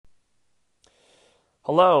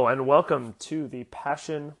Hello and welcome to the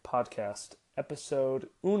Passion Podcast, episode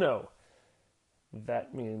uno.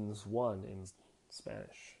 That means one in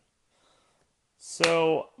Spanish.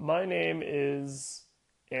 So, my name is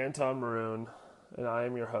Anton Maroon, and I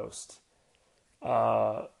am your host.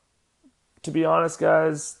 To be honest,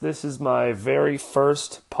 guys, this is my very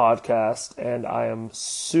first podcast, and I am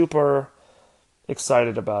super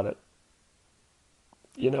excited about it.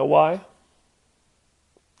 You know why?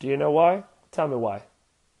 Do you know why? Tell me why.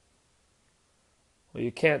 Well,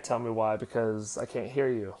 you can't tell me why because I can't hear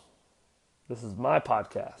you. This is my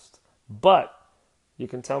podcast. But you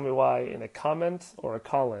can tell me why in a comment or a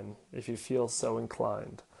call-in if you feel so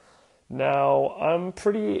inclined. Now, I'm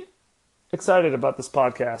pretty excited about this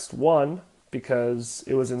podcast. One, because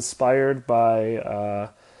it was inspired by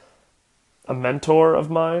a mentor of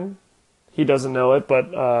mine. He doesn't know it,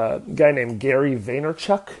 but a guy named Gary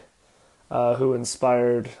Vaynerchuk, who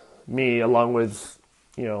inspired me along with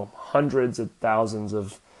hundreds of thousands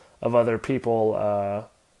of other people,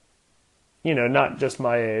 not just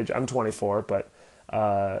my age. I'm 24, but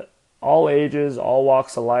all ages, all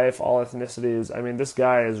walks of life, all ethnicities. I mean, this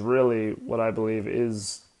guy is really what I believe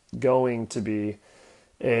is going to be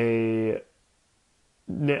a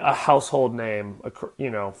household name,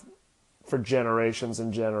 for generations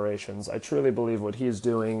and generations. I truly believe what he's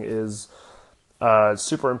doing is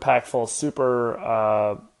super impactful,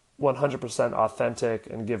 super 100% authentic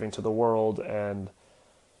and giving to the world. And,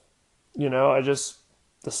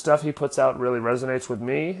 the stuff he puts out really resonates with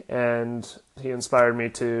me, and he inspired me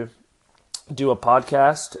to do a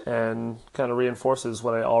podcast and kind of reinforces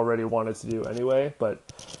what I already wanted to do anyway. But,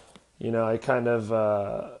 I kind of,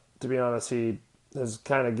 to be honest, he has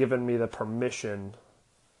kind of given me the permission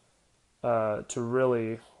to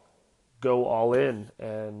really go all in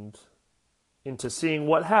and into seeing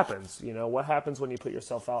what happens. What happens when you put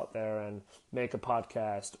yourself out there and make a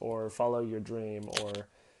podcast or follow your dream or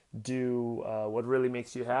do what really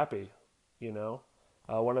makes you happy.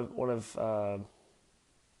 One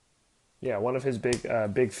of his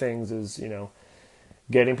big things is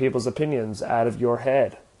getting people's opinions out of your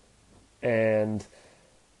head, and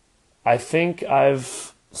I think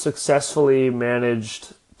I've successfully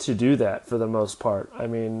managed to do that for the most part.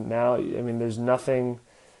 There's nothing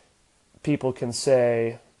people can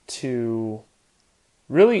say to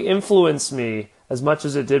really influence me as much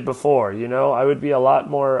as it did before. I would be a lot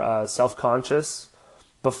more self-conscious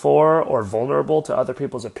before, or vulnerable to other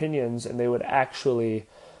people's opinions, and they would actually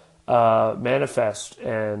manifest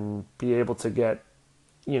and be able to get,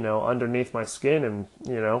 underneath my skin and,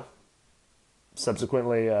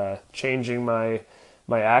 subsequently changing my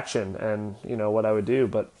action and, what I would do.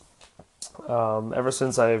 But ever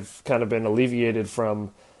since I've kind of been alleviated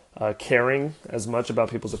from caring as much about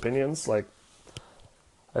people's opinions,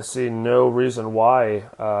 I see no reason why,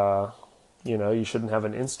 you shouldn't have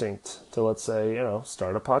an instinct to, let's say,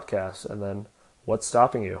 start a podcast, and then what's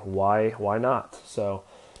stopping you? Why not? So,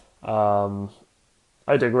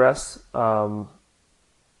 I digress. But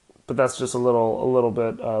that's just a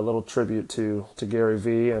little tribute to Gary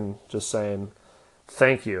V, and just saying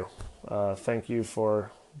thank you. Thank you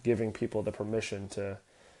for giving people the permission to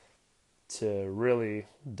really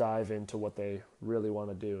dive into what they really want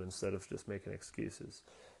to do instead of just making excuses.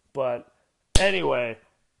 But anyway,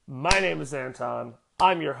 my name is Anton.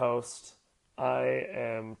 I'm your host. I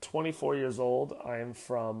am 24 years old. I am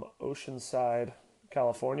from Oceanside,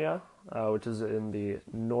 California, which is in the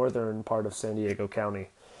northern part of San Diego County.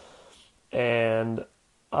 And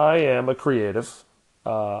I am a creative,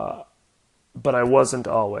 but I wasn't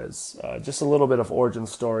always. Just a little bit of origin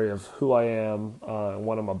story of who I am and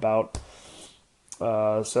what I'm about.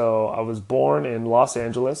 So I was born in Los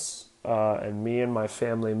Angeles, and me and my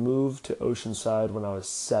family moved to Oceanside when I was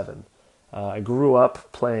 7. I grew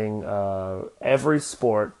up playing every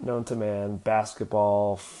sport known to man: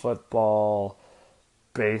 basketball, football,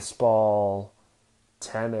 baseball,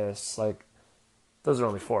 tennis. Those are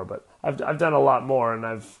only 4, but I've done a lot more, and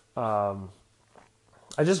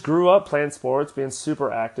I just grew up playing sports, being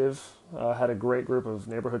super active. Had a great group of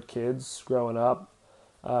neighborhood kids growing up.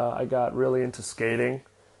 I got really into skating.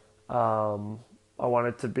 I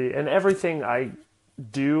wanted to be, and everything I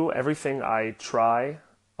do, everything I try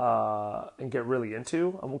and get really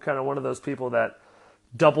into, I'm kind of one of those people that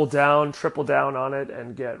double down, triple down on it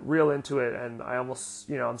and get real into it. And I almost,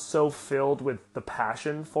 I'm so filled with the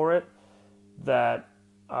passion for it that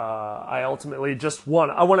I ultimately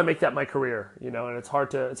I want to make that my career, and it's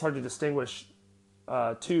hard to distinguish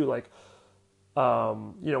too,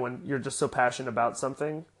 when you're just so passionate about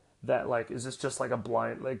something that, is this just like a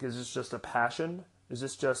blind, is this just a passion? Is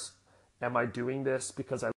this just, am I doing this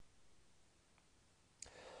because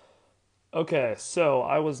Okay, so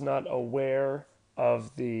I was not aware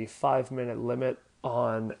of the 5 minute limit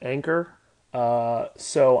on Anchor.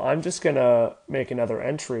 So I'm just gonna make another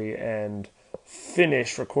entry and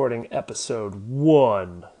finish recording episode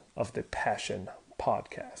one of the Passion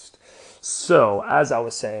Podcast. So, as I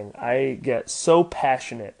was saying, I get so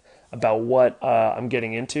passionate about what I'm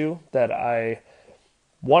getting into that I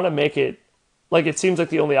want to make it like it seems like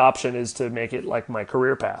the only option is to make it like my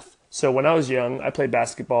career path. So when I was young, I played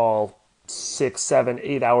basketball 6, 7,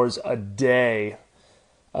 8 hours a day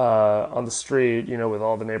on the street, with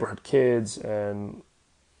all the neighborhood kids, and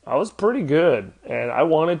I was pretty good. And I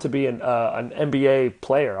wanted to be an NBA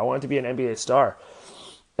player. I wanted to be an NBA star.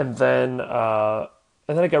 And then I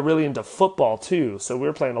got really into football too. So we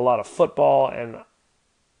were playing a lot of football, and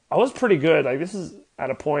I was pretty good. Like this is at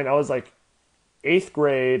a point I was like eighth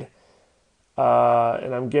grade,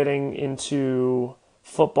 and I'm getting into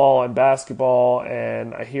football and basketball,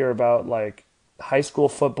 and I hear about like high school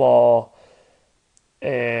football,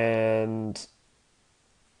 and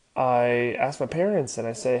I ask my parents, and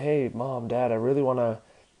I say, "Hey, mom, dad, I really want to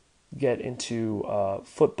get into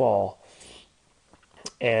football."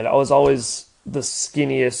 And I was always the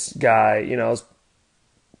skinniest guy, I was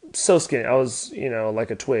so skinny. I was, like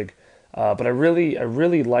a twig. But I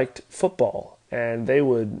really liked football, and they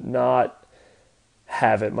would not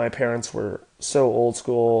have it. My parents were so old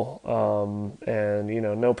school, and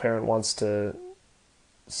no parent wants to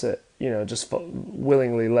sit, just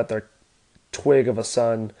willingly let their twig of a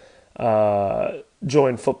son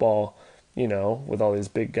join football, with all these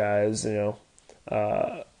big guys,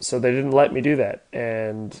 so they didn't let me do that,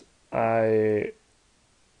 and I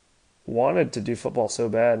wanted to do football so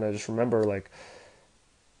bad, and I just remember like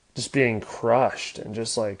just being crushed and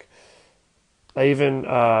just like I even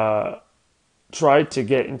tried to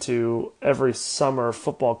get into every summer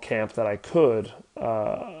football camp that I could,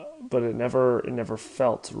 but it never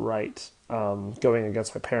felt right going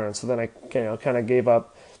against my parents. So then I kind of gave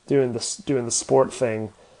up doing the sport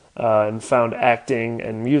thing, and found acting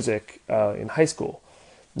and music in high school.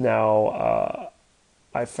 Now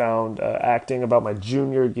I found acting about my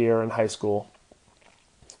junior year in high school,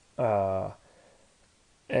 uh,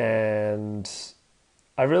 and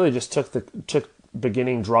I really just took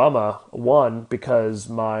beginning drama one because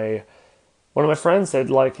my one of my friends said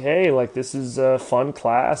like, "Hey, like this is a fun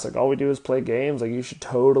class. Like all we do is play games. Like you should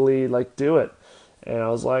totally like do it." And I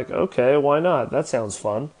was like, "Okay, why not? That sounds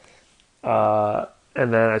fun."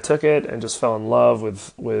 And then I took it and just fell in love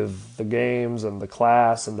with the games and the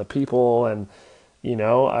class and the people, and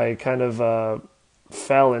I kind of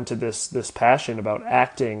fell into this passion about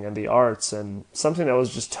acting and the arts, and something that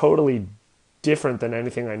was just totally different than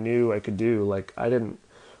anything I knew I could do. Like I didn't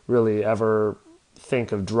really ever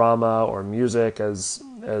think of drama or music as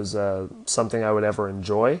something I would ever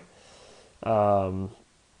enjoy. Um,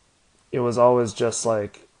 it was always just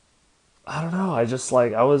like I don't know. I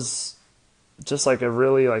was just like a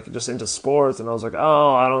really like just into sports, and I was like,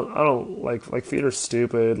 oh, I don't like theater's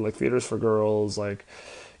stupid. Like theater's for girls. Like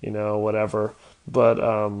whatever. But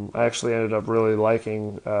I actually ended up really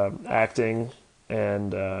liking acting,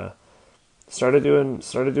 and started doing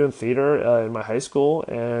theater in my high school,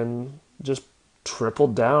 and just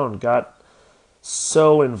tripled down. Got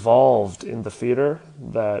so involved in the theater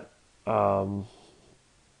that um,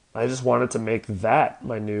 I just wanted to make that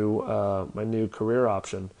my new career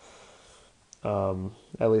option,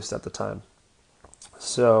 at least at the time.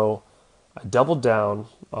 So I doubled down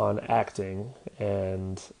on acting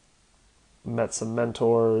and met some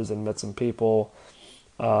mentors and met some people.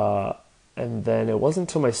 Uh, and then it wasn't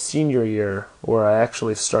until my senior year where I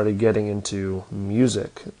actually started getting into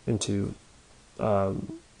music. I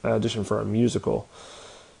auditioned for a musical,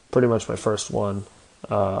 pretty much my first one.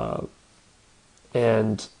 Uh,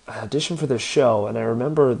 and I auditioned for this show, and I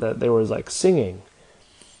remember that there was like singing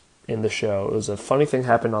in the show. It was a funny thing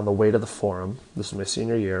happened on the way to the forum. This was my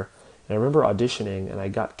senior year. And I remember auditioning, and I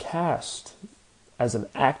got cast as an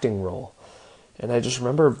acting role. And I just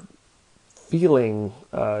remember feeling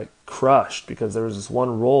crushed because there was this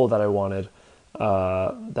one role that I wanted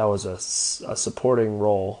that was a supporting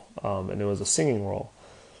role, and it was a singing role.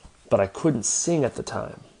 But I couldn't sing at the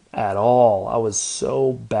time at all. I was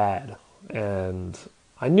so bad, and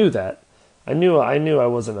I knew that. I knew I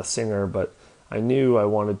wasn't a singer, but I knew I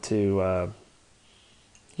wanted to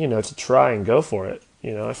try and go for it.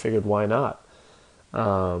 I figured why not.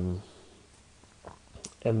 Um,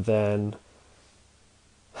 and then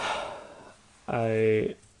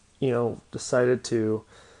I, decided to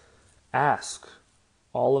ask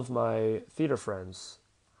all of my theater friends,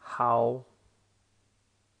 how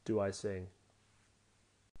do I sing?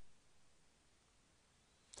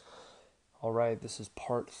 All right, this is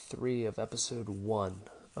part 3 of episode 1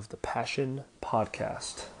 of the Passion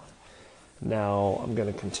Podcast. Now I'm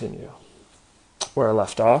going to continue where I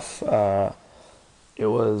left off. It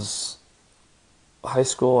was high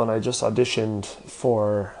school, and I just auditioned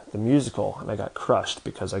for the musical, and I got crushed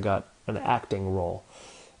because I got an acting role.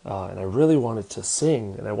 And I really wanted to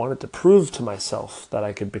sing, and I wanted to prove to myself that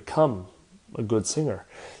I could become a good singer.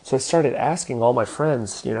 So I started asking all my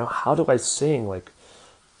friends, how do I sing?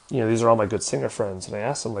 These are all my good singer friends, and I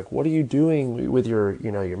asked them, what are you doing with your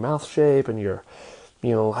mouth shape and your,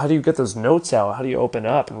 how do you get those notes out? How do you open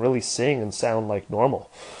up and really sing and sound like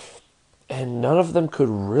normal? And none of them could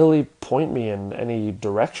really point me in any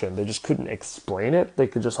direction. They just couldn't explain it. They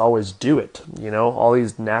could just always do it, all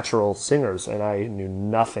these natural singers, and I knew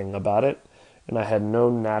nothing about it. And I had no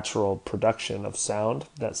natural production of sound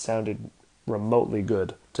that sounded remotely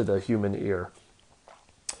good to the human ear.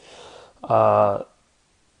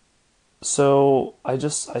 So I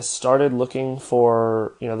started looking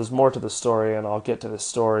for, there's more to the story, and I'll get to the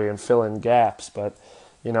story and fill in gaps, but,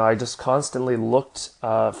 I just constantly looked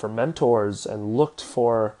for mentors and looked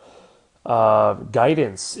for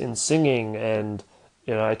guidance in singing, and,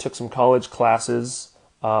 I took some college classes.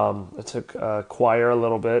 I took choir a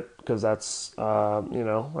little bit because that's,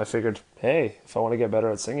 I figured, hey, if I want to get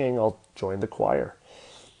better at singing, I'll join the choir.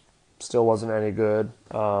 Still wasn't any good,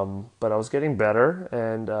 but I was getting better,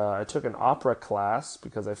 and I took an opera class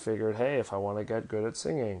because I figured, hey, if I want to get good at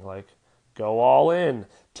singing, go all in,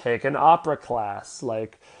 take an opera class,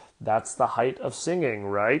 that's the height of singing,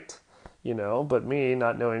 right? But me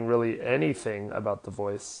not knowing really anything about the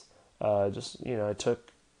voice, I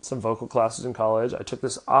took some vocal classes in college. I took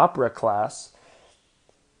this opera class,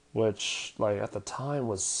 which at the time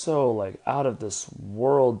was so out of this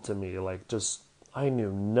world to me, I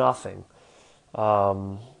knew nothing.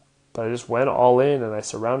 But I just went all in, and I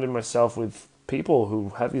surrounded myself with people who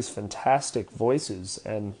have these fantastic voices.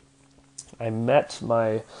 And I met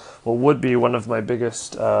what would be one of my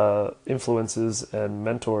biggest influences and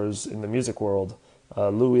mentors in the music world,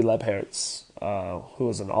 Louis Lebherz, who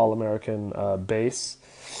was an all-American bass,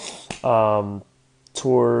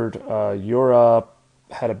 toured Europe,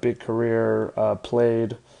 had a big career,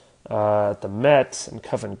 played at the Met and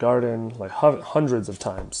Covent Garden, hundreds of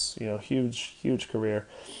times, huge career.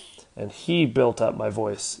 And he built up my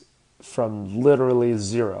voice from literally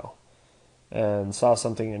zero and saw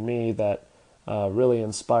something in me that really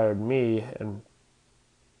inspired me, and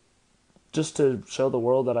just to show the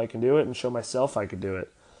world that I can do it and show myself I could do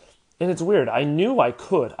it. And it's weird. I knew I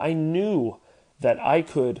could. I knew that I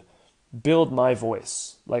could build my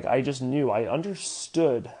voice. I just knew. I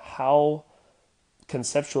understood how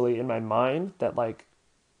conceptually in my mind that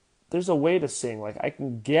there's a way to sing. I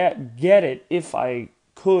can get it if I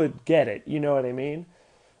could get it. You know what I mean?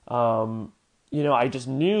 I just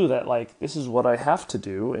knew that this is what I have to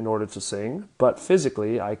do in order to sing, but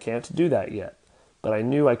physically I can't do that yet. But I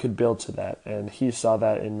knew I could build to that, and he saw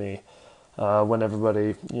that in me when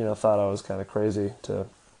everybody thought I was kind of crazy to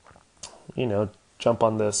jump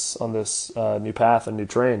on this new path, a new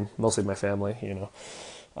train. Mostly my family,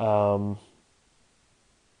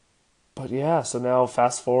 But yeah, so now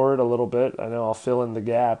fast forward a little bit. I know I'll fill in the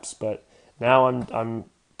gaps, but now I'm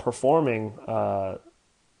performing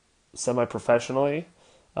semi-professionally,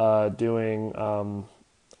 doing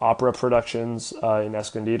opera productions in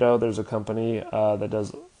Escondido. There's a company that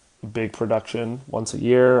does big production once a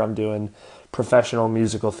year. I'm doing professional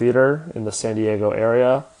musical theater in the San Diego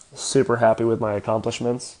area. Super happy with my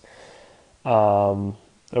accomplishments. Over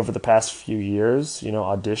the past few years,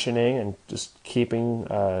 auditioning and just keeping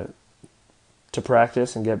to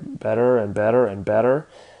practice and get better and better and better.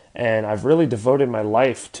 And I've really devoted my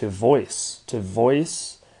life to voice,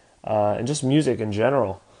 and just music in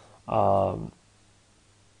general. And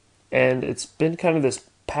it's been kind of this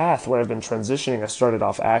path where I've been transitioning. I started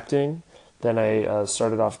off acting, then I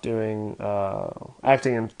started off doing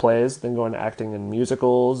acting in plays, then going to acting in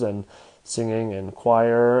musicals and singing in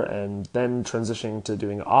choir, and then transitioning to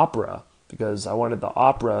doing opera because I wanted the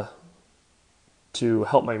opera to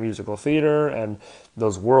help my musical theater, and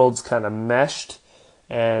those worlds kind of meshed.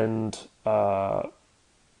 And so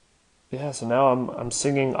now I'm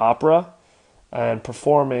singing opera and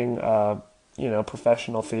performing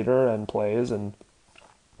professional theater and plays, and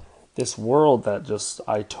this world that just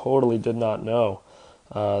I totally did not know,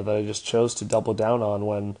 that I just chose to double down on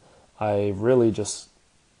when I really just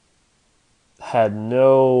had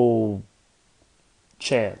no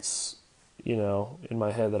chance, in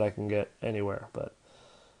my head that I can get anywhere. But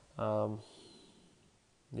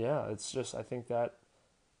it's just, I think that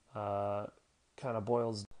kind of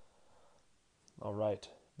boils. All right.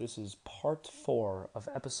 This is part 4 of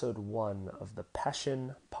episode 1 of the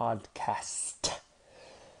Passion Podcast.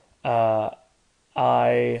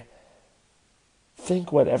 I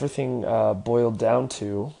think what everything boiled down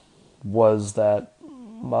to was that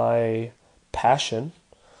my passion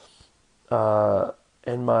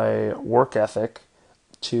and my work ethic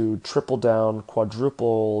to triple down,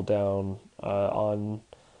 quadruple down on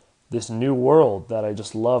this new world that I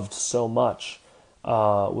just loved so much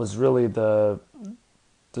was really the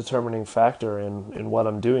determining factor in what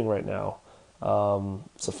I'm doing right now.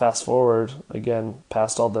 So fast forward again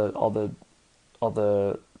past all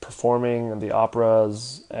the performing and the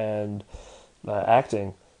operas and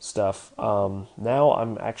acting stuff. Now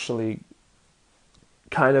I'm actually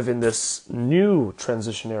kind of in this new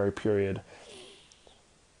transitionary period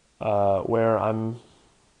where I'm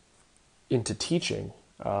into teaching.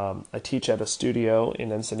 I teach at a studio in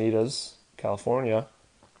Encinitas, California,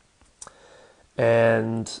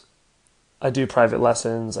 and I do private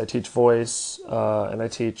lessons. I teach voice, and I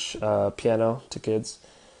teach piano to kids,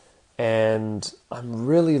 and I'm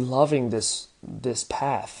really loving this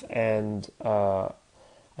path. And I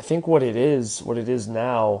think what it is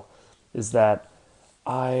now is that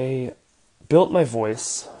I built my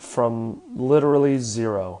voice from literally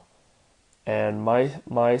zero, and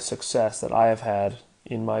my success that I have had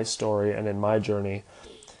in my story and in my journey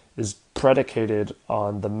is predicated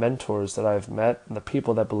on the mentors that I've met and the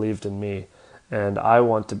people that believed in me. And I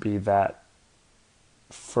want to be that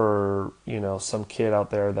for, some kid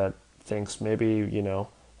out there that thinks maybe,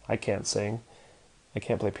 I can't sing, I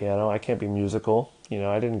can't play piano, I can't be musical,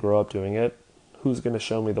 I didn't grow up doing it. Who's going to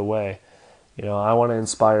show me the way? I want to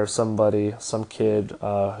inspire somebody, some kid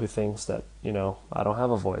who thinks that, I don't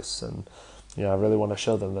have a voice, and, I really want to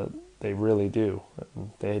show them that they really do.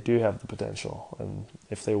 And they do have the potential. And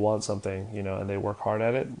if they want something, and they work hard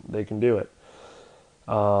at it, they can do it.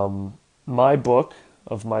 My book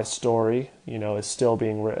of my story, is still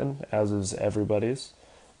being written, as is everybody's.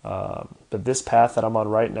 But this path that I'm on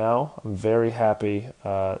right now, I'm very happy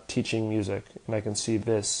teaching music. And I can see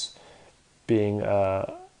this being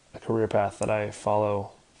a career path that I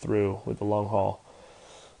follow through with the long haul.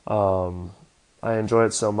 I enjoy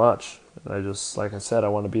it so much. And I just, like I said, I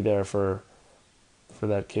want to be there for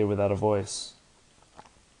that kid without a voice.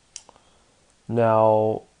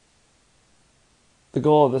 Now, the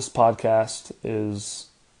goal of this podcast is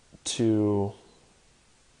to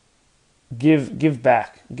give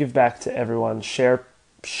back to everyone, share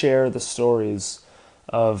the stories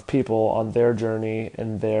of people on their journey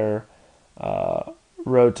and their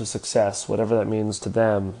road to success, whatever that means to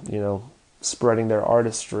them, spreading their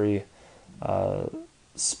artistry,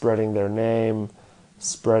 spreading their name,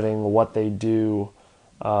 spreading what they do,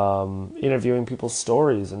 interviewing people's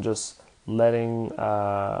stories, and just letting,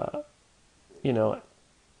 the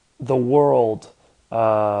world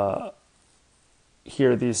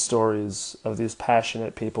hear these stories of these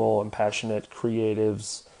passionate people and passionate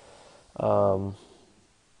creatives, and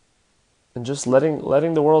just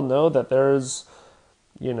letting the world know that there's,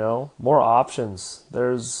 more options.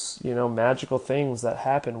 There's, magical things that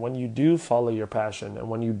happen when you do follow your passion and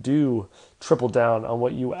when you do triple down on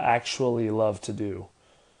what you actually love to do,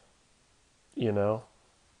 and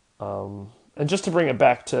just to bring it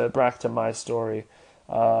back to my story,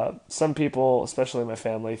 some people, especially my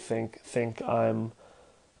family, think I've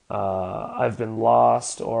been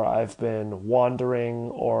lost, or I've been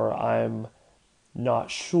wandering, or I'm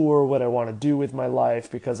not sure what I want to do with my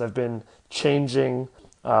life because I've been changing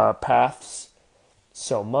paths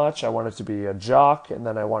so much. I wanted to be a jock, and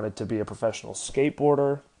then I wanted to be a professional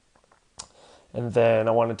skateboarder, and then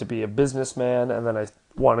I wanted to be a businessman, and then I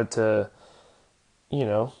wanted to,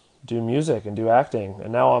 do music and do acting,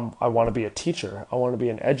 and now I want to be a teacher. I want to be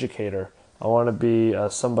an educator. I want to be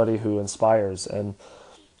somebody who inspires. And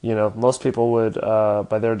most people would,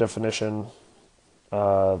 by their definition,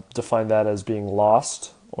 define that as being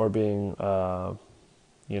lost or being,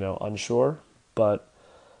 unsure. But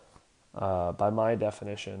by my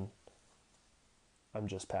definition, I'm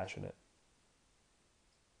just passionate.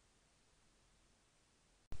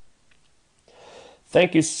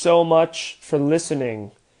 Thank you so much for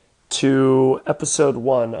listening to episode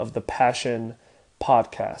 1 of the Passion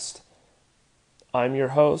Podcast. I'm your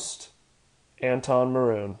host, Anton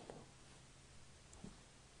Maroon.